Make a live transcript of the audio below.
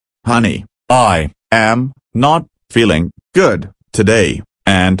Honey, I am not feeling good today,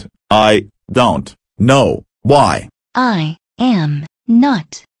 and I don't know why. I am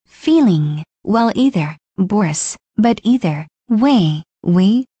not feeling well either, Boris, but either way,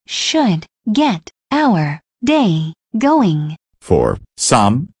 we should get our day going. For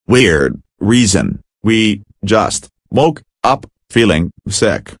some weird reason, we just woke up feeling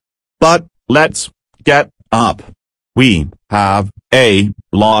sick. But let's get up. We have a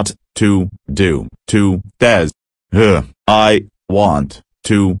lot to do today. I want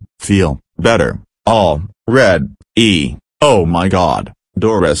to feel better already. Oh my God,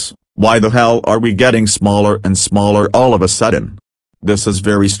 Doris, why the hell are we getting smaller and smaller all of a sudden? This is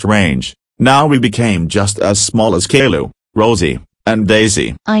very strange. Now we became just as small as Caillou, Rosie, and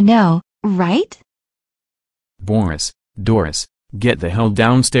Daisy. I know, right? Boris, Doris, get the hell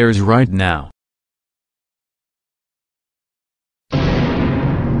downstairs right now.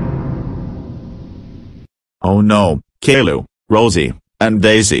 Oh no, Caillou, Rosie, and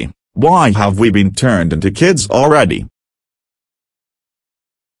Daisy, why have we been turned into kids already?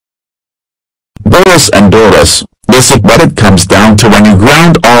 Boris and Doris, this is what it comes down to when you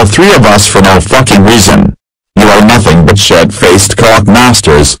ground all three of us for no fucking reason. You are nothing but shed-faced cock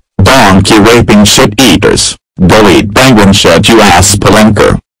masters, donkey-raping shit-eaters, bullied penguin shit you ass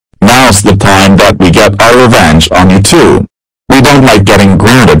palinker. Now's the time that we get our revenge on you too. We don't like getting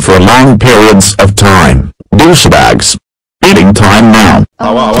grounded for long periods of time. Douchebags. Eating time now.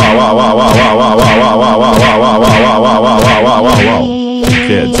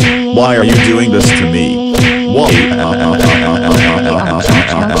 Kids, why are you doing this to me?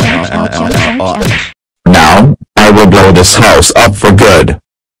 Now, I will blow this house up for good.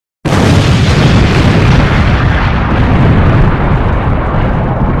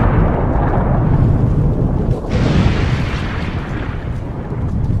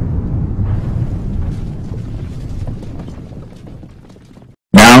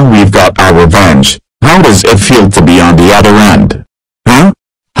 We've got our revenge. How does it feel to be on the other end? Huh?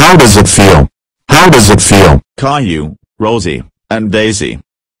 How does it feel? How does it feel? Caillou, Rosie, and Daisy.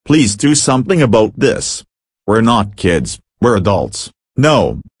 Please do something about this. We're not kids, we're adults.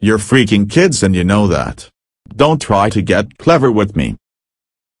 No, you're freaking kids and you know that. Don't try to get clever with me.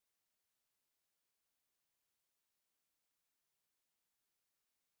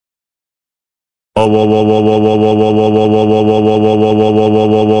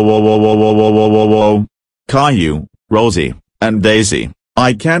 Caillou, Rosie, and Daisy,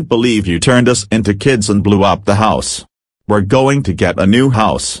 I can't believe you turned us into kids and blew up the house. We're going to get a new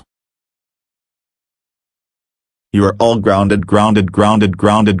house. You are all grounded until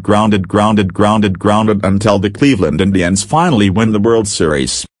the Cleveland Indians finally win the World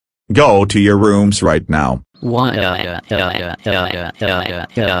Series. Go to your rooms right now.